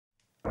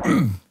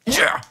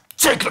Yeah,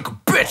 take like a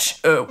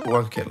bitch.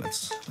 Okay,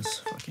 let's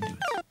fucking do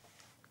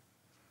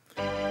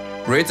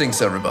it.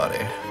 Greetings, everybody.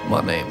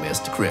 My name is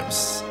The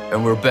Crims,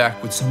 and we're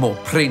back with some more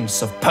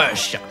Prince of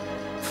Persia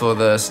for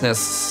the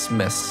SNES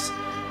mess.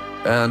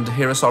 And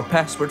here is our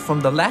password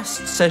from the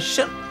last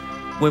session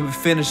when we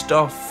finished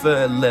off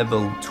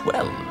level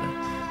 12.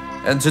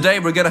 And today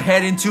we're gonna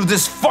head into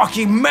this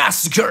fucking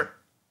massacre.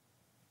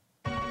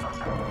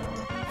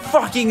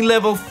 Fucking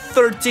level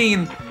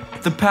 13,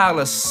 the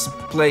palace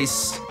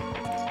place.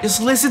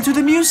 Just listen to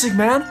the music,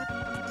 man.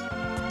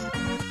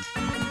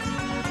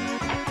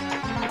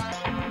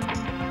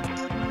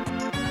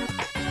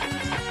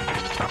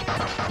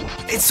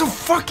 It's so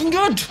fucking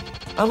good.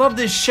 I love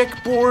this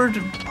checkboard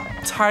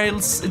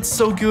tiles. It's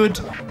so good.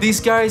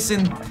 These guys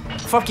in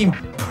fucking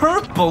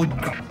purple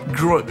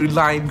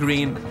lime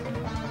green.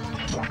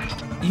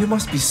 You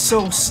must be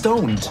so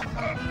stoned.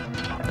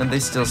 And they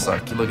still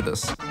suck. Look at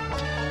this.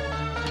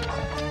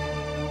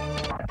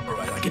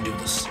 Alright, I can do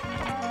this.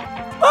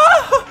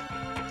 Ah!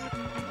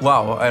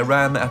 Wow, I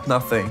ran at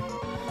nothing.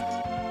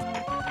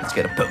 Let's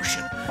get a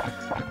potion.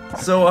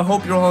 So I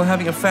hope you're all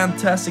having a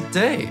fantastic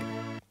day.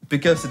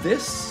 Because it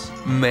is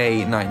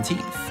May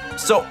 19th.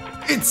 So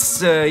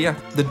it's, yeah,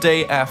 the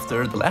day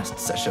after the last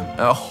session.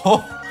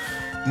 Oh,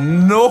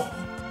 no!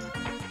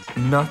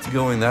 Not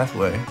going that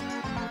way.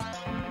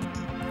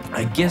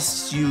 I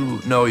guess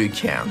you... No, you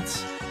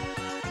can't.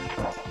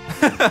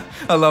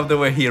 I love the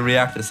way he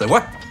reacted. So,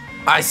 what?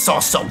 I saw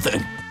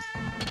something.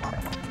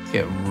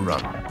 Okay,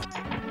 run.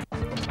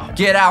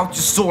 Get out,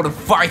 you sword, and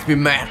fight me,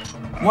 man.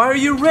 Why are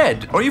you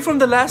red? Are you from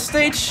the last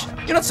stage?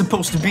 You're not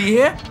supposed to be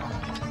here.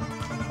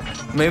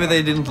 Maybe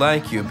they didn't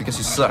like you because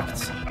you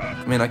sucked.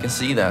 I mean, I can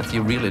see that.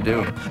 You really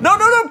do. No,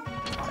 no, no!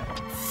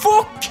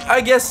 Fuck!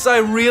 I guess I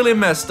really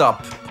messed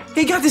up.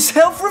 He got his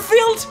health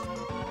refilled?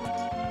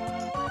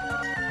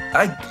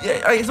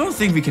 I don't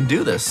think we can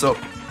do this, so...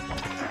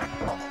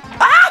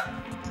 Ah!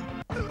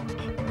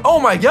 Oh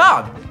my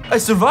god! I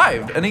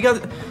survived, and he got...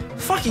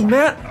 Fucking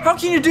man, how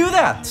can you do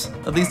that?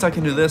 At least I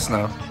can do this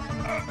now.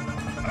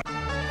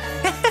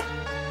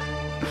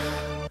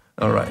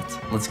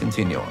 Alright, let's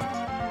continue on.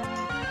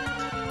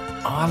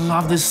 Oh, I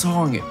love this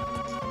song.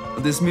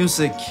 This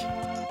music.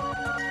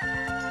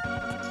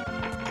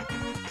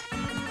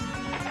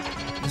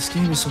 This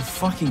game is so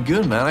fucking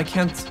good, man. I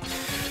can't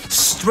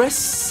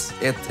stress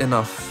it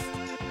enough.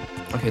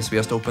 Okay, so we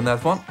just open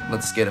that one.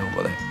 Let's get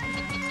over there.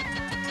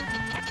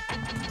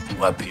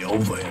 What be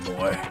over here,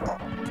 boy?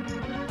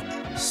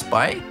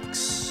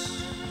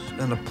 Spikes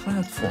and a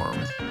platform.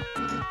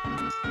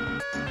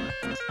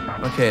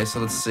 Okay, so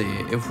let's see.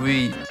 If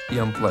we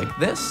jump like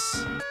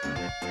this.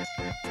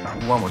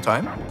 One more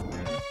time.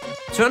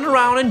 Turn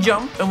around and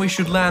jump, and we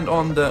should land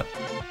on the...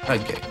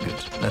 Okay, good.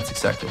 That's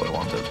exactly what I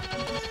wanted.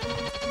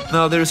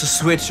 Now there's a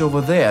switch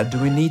over there. Do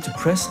we need to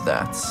press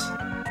that?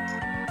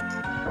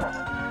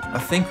 I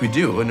think we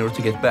do in order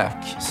to get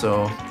back,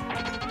 so...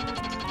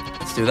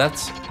 Let's do that.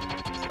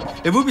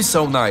 It would be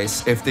so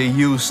nice if they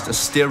used a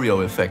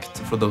stereo effect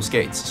for those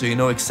gates, so you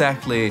know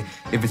exactly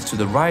if it's to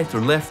the right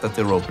or left that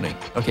they're opening.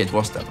 Okay, it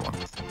was that one.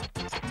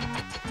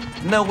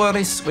 No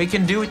worries, we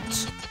can do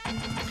it.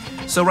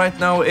 So right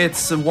now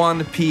it's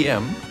 1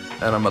 PM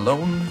and I'm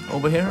alone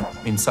over here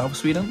in South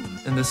Sweden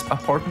in this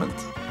apartment.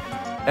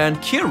 And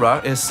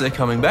Kira is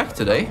coming back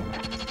today.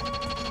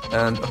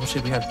 And oh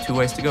shit, we have 2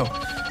 ways to go.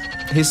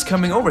 He's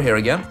coming over here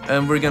again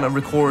and we're gonna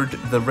record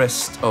the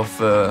rest of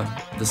the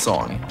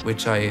song,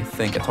 which I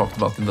think I talked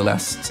about in the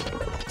last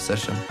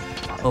session.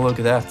 Oh, look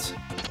at that.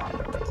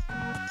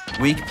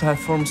 Weak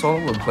platforms all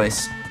over the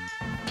place.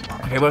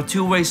 Okay, we have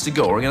 2 ways to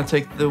go. We're gonna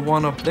take the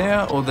one up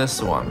there or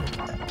this one.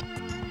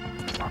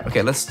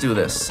 Okay, let's do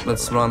this.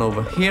 Let's run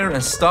over here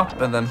and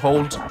stop and then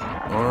hold.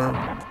 Or...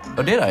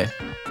 Oh, did I?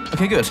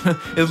 Okay, good.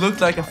 It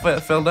looked like I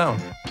fell down.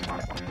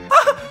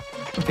 Ah!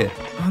 Okay,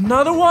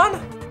 another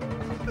one?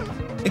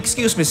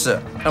 Excuse me,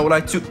 sir. I would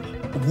like to...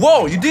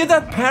 Whoa, you did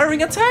that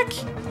parrying attack?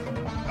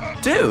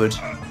 Dude,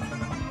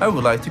 I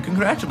would like to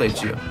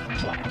congratulate you.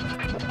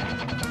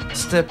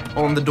 Step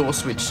on the door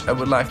switch. I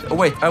would like to... Oh,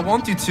 wait, I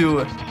want you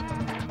to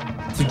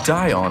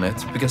die on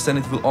it, because then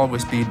it will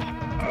always be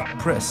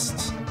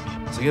pressed.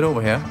 So get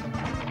over here.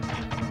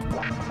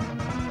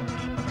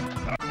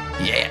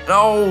 Yeah,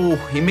 no,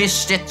 he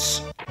missed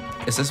it.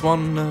 Is this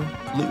one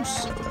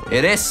loose?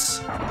 It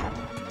is.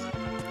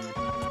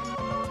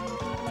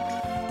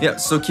 Yeah,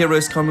 so Kira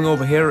is coming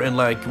over here in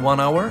like 1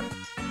 hour.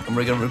 And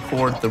we're gonna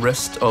record the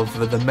rest of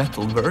the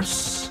metal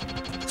verse.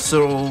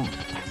 So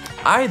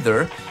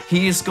either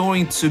he is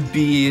going to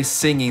be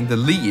singing the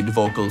lead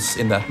vocals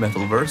in that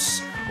metal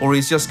verse, or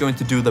he's just going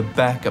to do the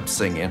backup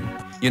singing.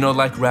 You know,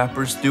 like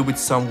rappers do with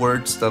some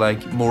words that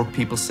like more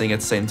people sing at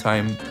the same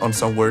time on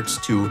some words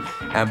to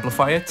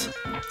amplify it.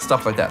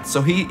 Stuff like that.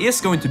 So he is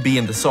going to be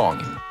in the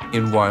song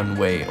in one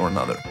way or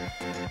another.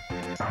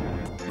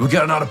 We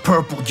got another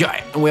purple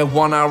guy and we have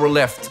 1 hour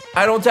left.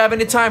 I don't have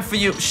any time for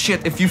you.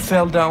 Shit, if you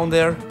fell down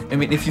there, I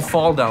mean, if you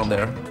fall down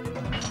there,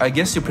 I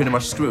guess you're pretty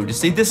much screwed. You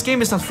see, this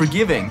game is not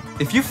forgiving.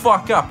 If you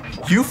fuck up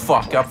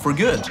for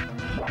good.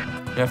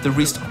 You have to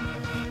restart.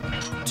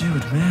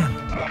 Dude, man.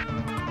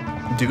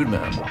 Dude,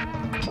 man.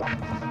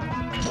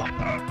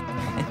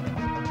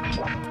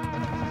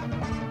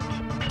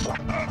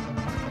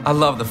 I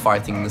love the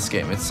fighting in this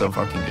game. It's so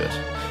fucking good.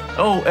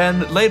 Oh,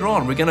 and later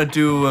on we're gonna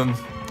do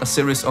a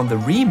series on the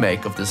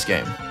remake of this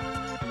game.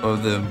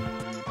 Of the...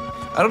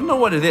 I don't know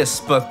what it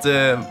is, but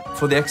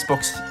for the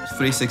Xbox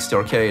 360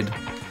 arcade.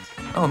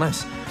 Oh,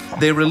 nice.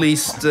 They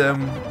released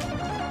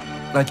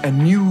like a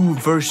new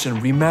version,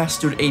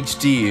 remastered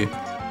HD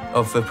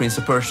of Prince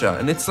of Persia.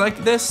 And it's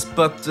like this,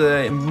 but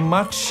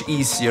much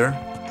easier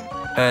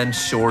and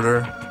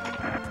shorter.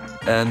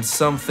 And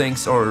some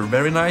things are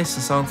very nice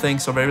and some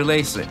things are very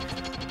lazy.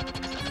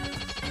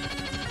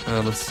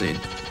 Let's see.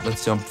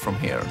 Let's jump from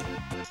here.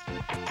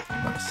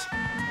 Nice.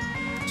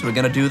 So we're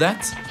gonna do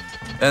that.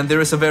 And there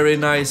is a very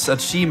nice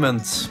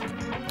achievement,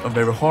 a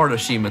very hard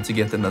achievement to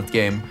get in that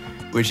game,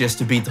 which is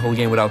to beat the whole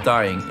game without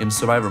dying in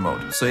survivor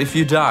mode. So if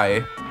you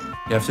die,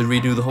 you have to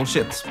redo the whole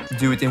shit.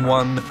 Do it in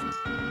one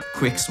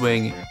quick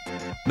swing,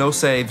 no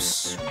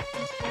saves,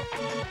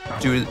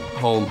 do it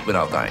whole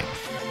without dying.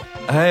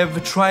 I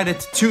have tried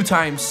it 2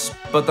 times,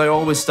 but I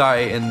always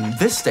die in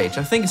this stage.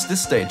 I think it's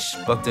this stage,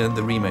 but in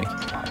the remake.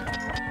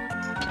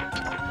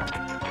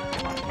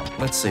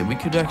 Let's see, we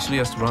could actually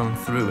just run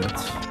through it.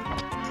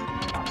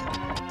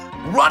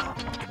 Run!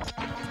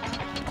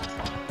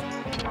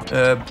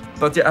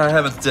 But yeah, I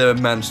haven't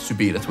managed to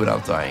beat it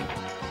without dying.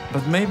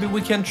 But maybe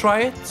we can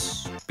try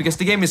it? Because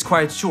the game is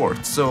quite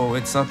short, so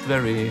it's not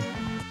very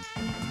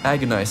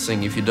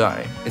agonizing if you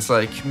die. It's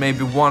like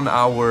maybe 1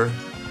 hour,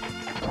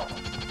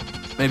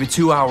 maybe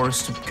 2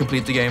 hours to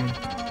complete the game.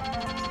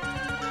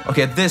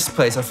 Okay, at this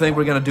place, I think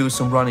we're gonna do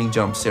some running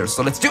jumps here,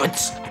 so let's do it!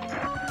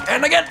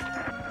 And again!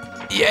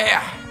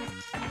 Yeah!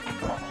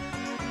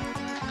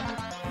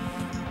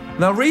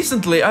 Now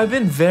recently, I've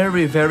been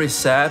very, very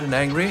sad and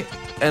angry,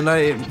 and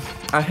I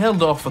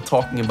held off for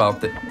talking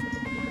about it.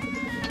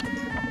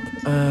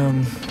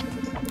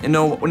 You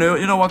know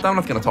what? I'm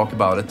not gonna talk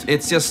about it.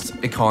 It's just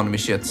economy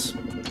shit.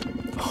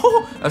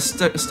 Oh, I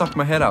stuck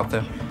my head out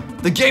there.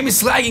 The game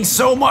is lagging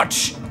so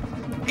much.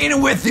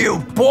 In with you,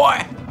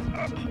 boy.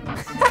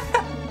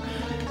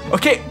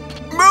 Okay,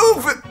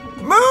 move,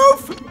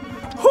 move.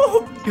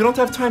 Oh, you don't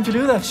have time to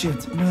do that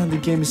shit, man. The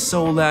game is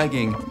so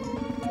lagging.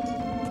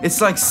 It's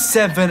like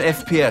 7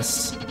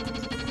 FPS.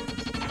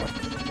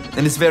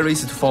 And it's very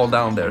easy to fall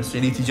down there, so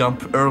you need to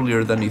jump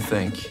earlier than you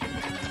think.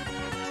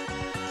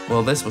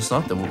 Well, this was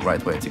not the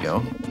right way to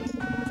go.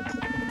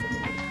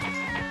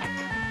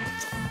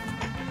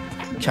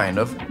 Kind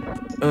of.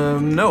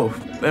 No.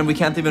 And we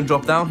can't even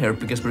drop down here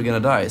because we're gonna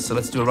die. So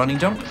let's do a running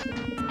jump.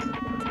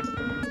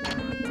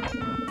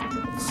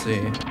 Let's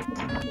see.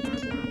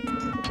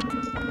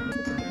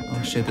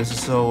 Oh shit, this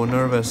is so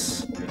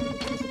nervous.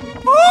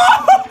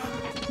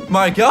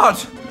 My god!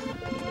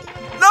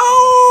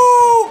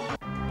 No!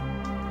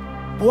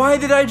 Why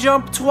did I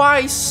jump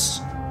twice?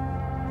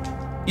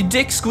 You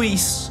dick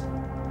squeeze.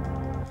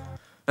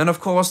 And of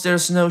course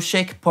there's no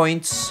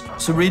checkpoints,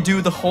 so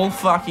redo the whole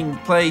fucking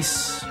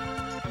place.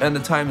 And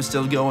the time is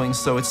still going,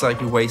 so it's like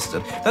we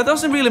wasted. That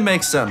doesn't really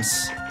make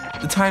sense.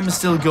 The time is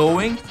still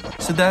going,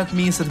 so that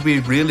means that we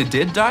really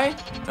did die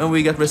and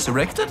we got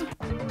resurrected?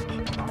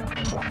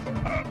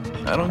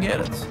 I don't get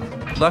it.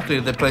 Luckily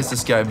they placed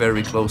this guy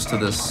very close to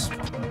this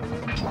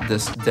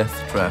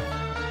death trap.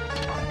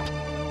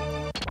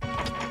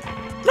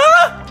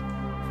 Ah!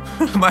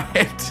 My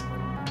head.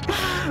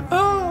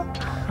 Ah.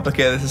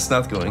 Okay, this is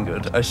not going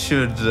good. I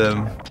should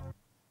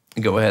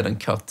go ahead and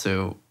cut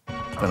to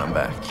when I'm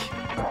back.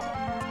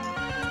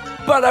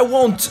 But I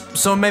won't,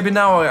 so maybe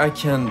now I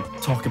can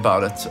talk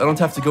about it. I don't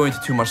have to go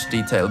into too much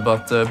detail,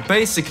 but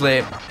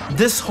basically,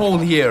 this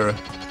whole year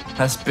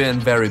has been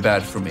very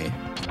bad for me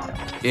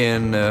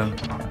in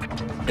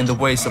the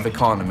ways of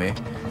economy.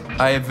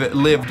 I've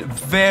lived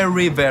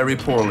very, very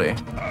poorly.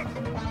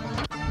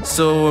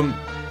 So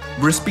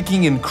we're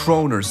speaking in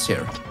kroners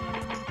here,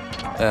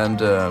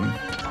 and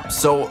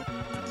so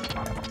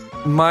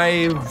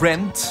my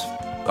rent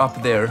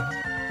up there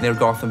near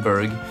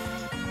Gothenburg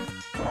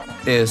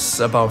is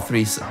about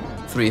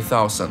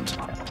 3,000,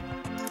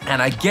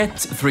 and I get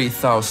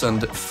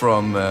 3,000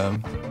 from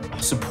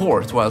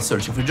support while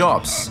searching for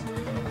jobs.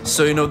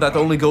 So you know that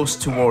only goes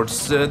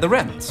towards the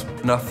rent,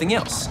 nothing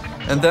else.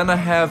 And then I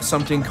have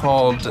something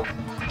called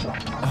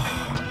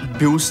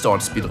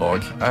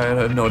bostadsbidrag. I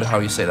don't know how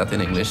you say that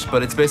in English,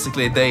 but it's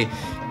basically they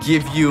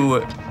give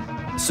you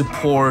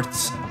support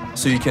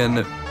so you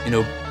can, you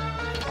know,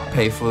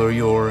 pay for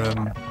your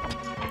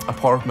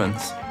apartment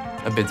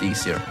a bit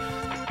easier.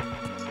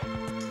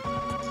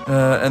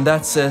 And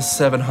that's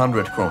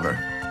 700 kroner.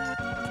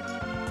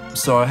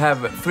 So I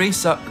have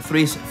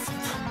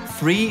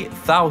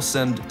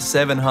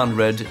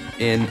 3,700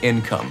 in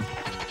income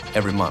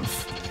every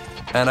month.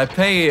 And I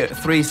pay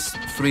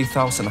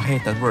 3,000, I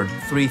hate that word,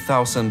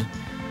 3,000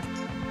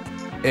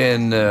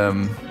 in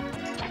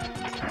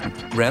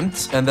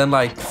rent, and then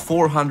like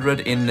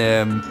 400 in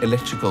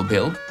electrical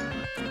bill.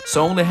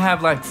 So I only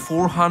have like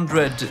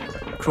 400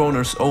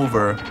 kroners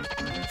over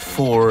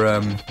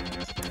for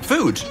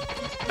food.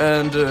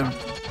 And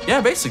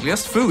yeah, basically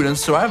just food and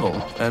survival,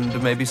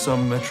 and maybe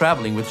some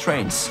traveling with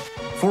trains.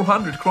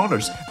 400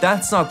 kroners,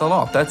 that's not a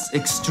lot, that's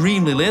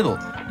extremely little.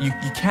 You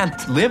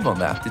can't live on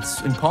that,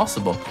 it's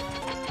impossible.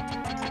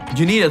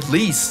 You need at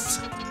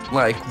least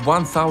like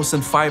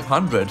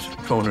 1,500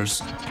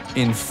 kroners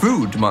in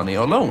food money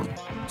alone.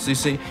 So you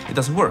see, it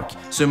doesn't work.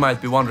 So you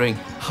might be wondering,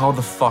 how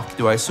the fuck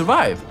do I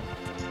survive?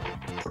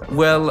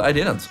 Well, I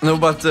didn't. No,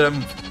 but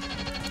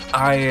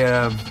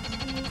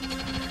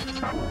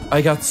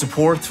I got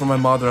support from my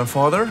mother and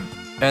father,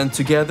 and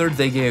together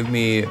they gave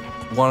me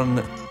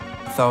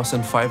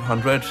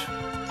 1,500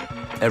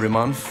 every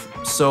month.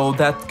 So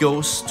that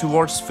goes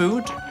towards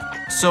food.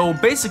 So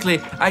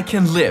basically, I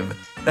can live.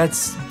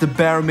 That's the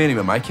bare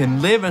minimum. I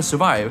can live and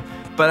survive,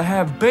 but I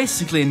have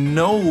basically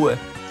no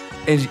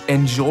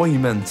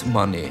enjoyment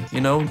money,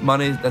 you know,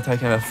 money that I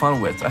can have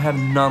fun with. I have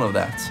none of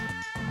that.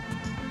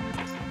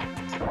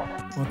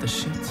 What the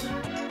shit?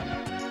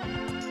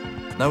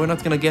 Now we're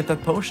not gonna get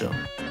that potion.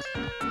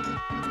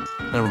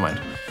 Never mind.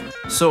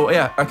 So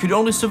yeah, I could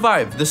only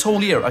survive this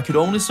whole year. I could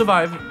only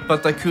survive,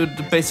 but I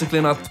could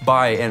basically not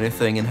buy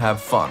anything and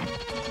have fun.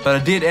 But I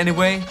did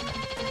anyway,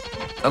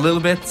 a little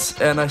bit,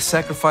 and I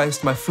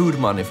sacrificed my food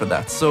money for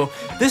that. So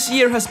this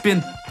year has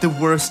been the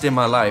worst in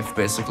my life,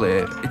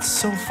 basically. It's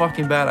so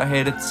fucking bad, I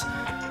hate it.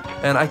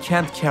 And I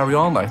can't carry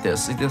on like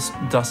this, it just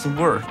doesn't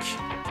work.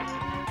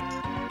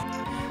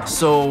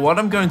 So what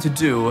I'm going to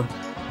do,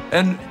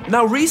 and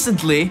now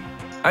recently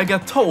I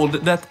got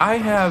told that I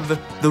have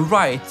the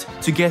right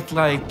to get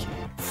like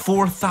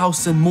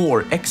 4,000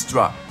 more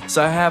extra.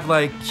 So I have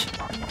like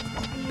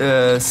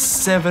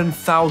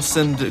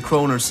 7,000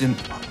 kroners in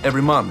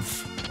every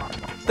month.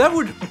 That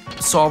would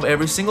solve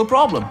every single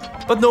problem,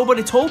 but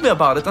nobody told me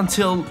about it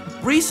until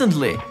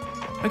recently.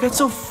 I got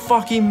so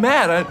fucking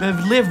mad.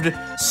 I've lived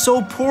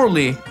so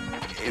poorly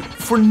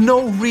for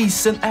no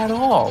reason at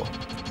all.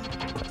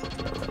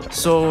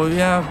 So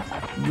yeah,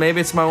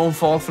 maybe it's my own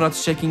fault for not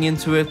checking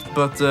into it,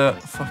 but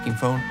fucking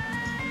phone.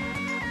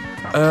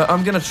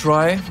 I'm gonna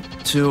try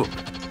to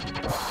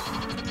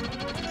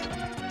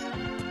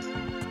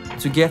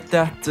get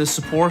that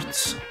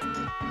support.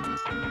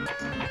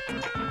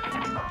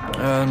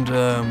 And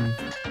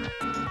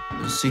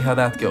see how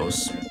that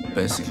goes,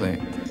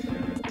 basically.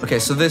 Okay,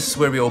 so this is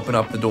where we open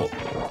up the door.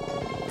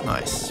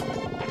 Nice.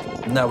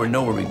 Now we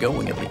know where we're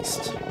going, at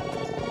least.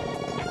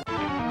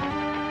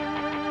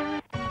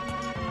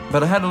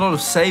 But I had a lot of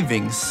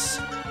savings.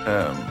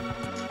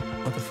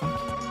 What the fuck?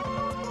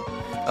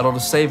 A lot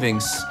of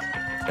savings.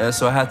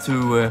 So I had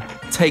to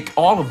take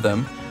all of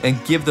them and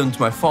give them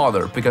to my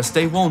father, because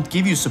they won't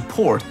give you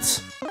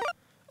support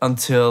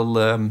until...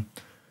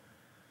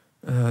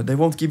 they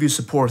won't give you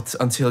support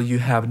until you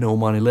have no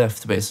money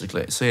left,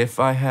 basically. So if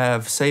I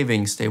have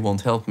savings, they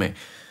won't help me.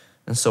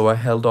 And so I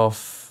held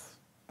off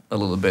a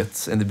little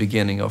bit in the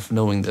beginning of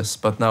knowing this,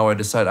 but now I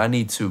decided I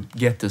need to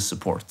get this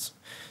support.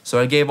 So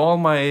I gave all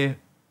my...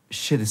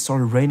 Shit, it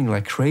started raining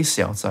like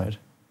crazy outside.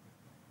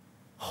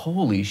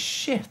 Holy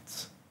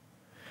shit.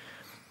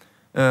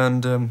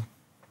 And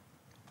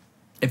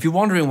if you're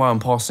wondering why I'm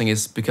pausing,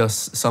 it's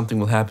because something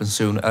will happen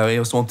soon. I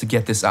just want to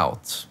get this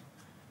out.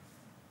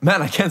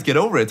 Man, I can't get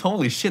over it.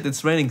 Holy shit,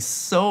 it's raining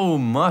so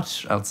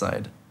much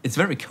outside. It's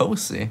very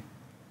cozy.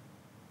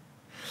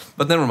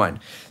 But never mind.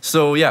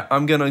 So yeah,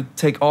 I'm gonna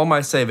take all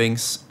my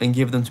savings and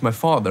give them to my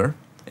father.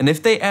 And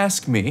if they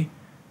ask me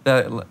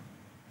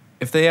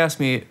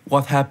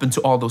what happened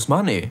to all those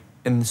money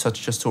in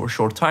such a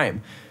short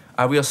time,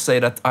 I will say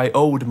that I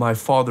owed my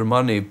father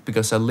money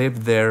because I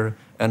lived there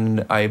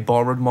and I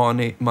borrowed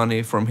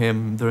money from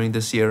him during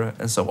this year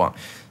and so on.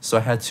 So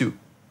I had to...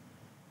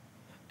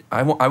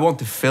 I want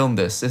to film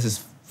this. This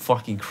is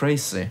fucking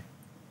crazy.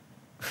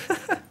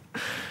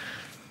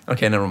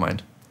 Okay, never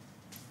mind.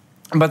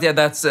 But yeah,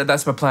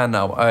 that's my plan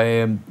now.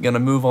 I'm gonna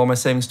move all my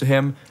savings to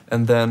him,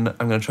 and then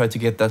I'm gonna try to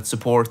get that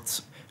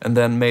support, and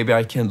then maybe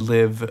I can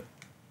live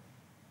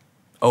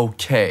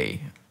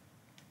okay.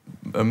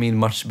 I mean,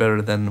 much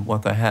better than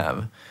what I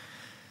have.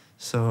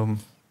 So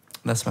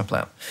that's my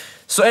plan.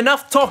 So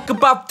enough talk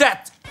about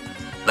that.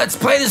 Let's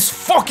play this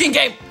fucking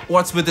game.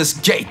 What's with this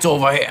gate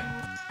over here?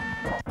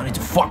 I need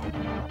to fuck.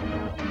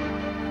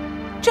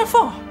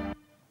 Jafar,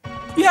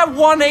 you have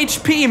 1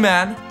 HP,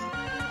 man.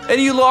 And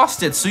you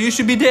lost it, so you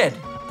should be dead.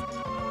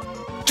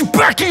 Get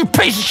back here, you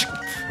piece of shit.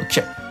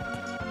 Okay.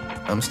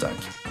 I'm stuck.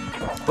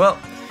 Well,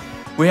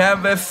 we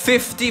have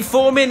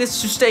 54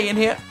 minutes to stay in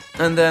here.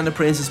 And then the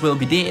princess will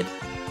be dead.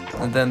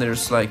 And then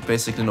there's like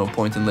basically no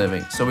point in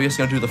living. So we're just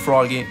gonna do the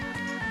froggy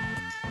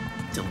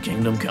till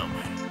kingdom come.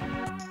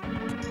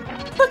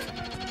 Look,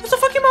 there's a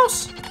fucking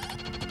mouse.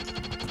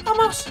 A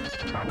mouse.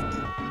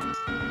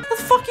 That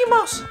fucking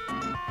mouse.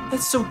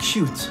 That's so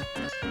cute.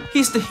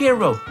 He's the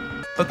hero.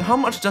 But how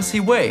much does he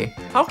weigh?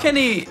 How can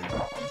he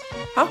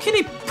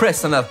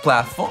press on that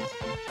platform?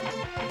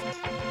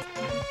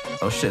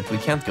 Oh shit, we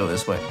can't go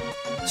this way.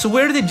 So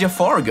where did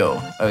Jafar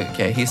go?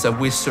 Okay, he's a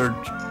wizard,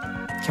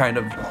 kind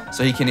of,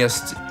 so he can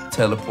just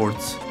teleport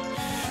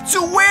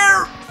to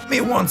where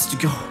he wants to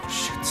go.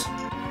 Shit.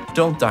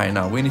 Don't die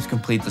now, we need to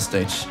complete the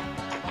stage.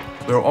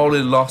 We've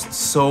already lost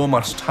so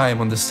much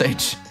time on the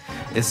stage.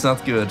 It's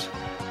not good.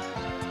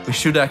 We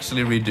should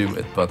actually redo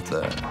it, but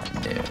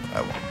yeah,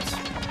 I won't.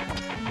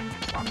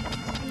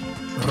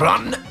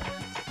 Run!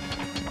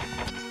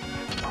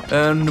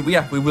 And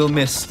yeah, we will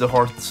miss the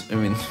heart, I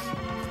mean,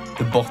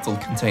 the bottle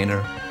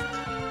container.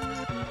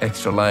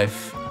 Extra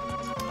life.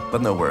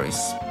 But no worries.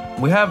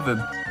 We have,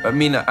 I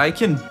mean, I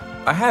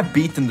have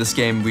beaten this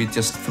game with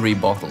just 3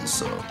 bottles,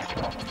 so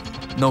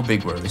no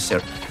big worries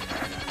here.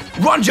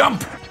 Run,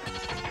 jump!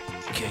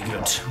 Okay,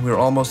 good. We're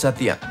almost at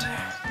the end.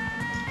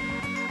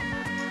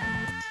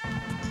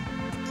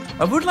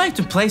 I would like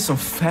to play some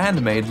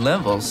fan-made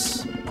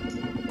levels.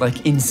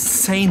 Like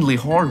insanely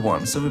hard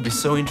ones. That would be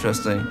so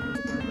interesting.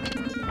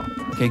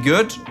 Okay,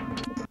 good.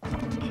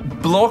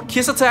 Block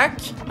his attack.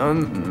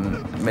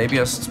 Maybe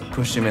just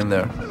push him in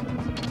there.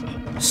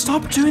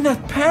 Stop doing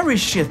that parry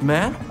shit,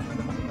 man.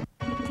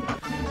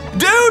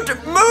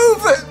 Dude,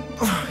 move!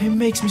 It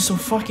makes me so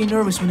fucking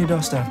nervous when he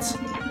does that.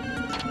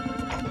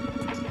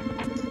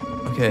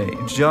 Okay,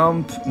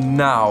 jump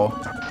now.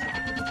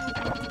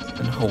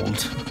 And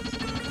hold.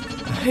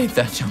 I hate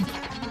that jump.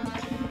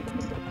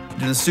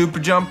 Do the super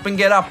jump and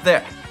get up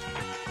there.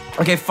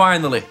 Okay,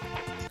 finally.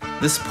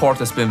 This part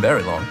has been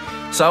very long.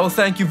 So I will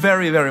thank you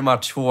very, very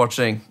much for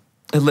watching.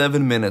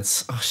 11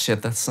 minutes. Oh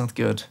shit, that's not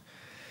good.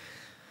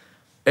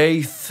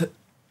 8th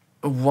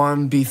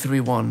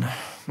 1B31.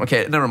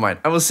 Okay, never mind.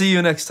 I will see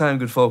you next time,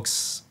 good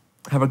folks.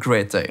 Have a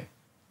great day.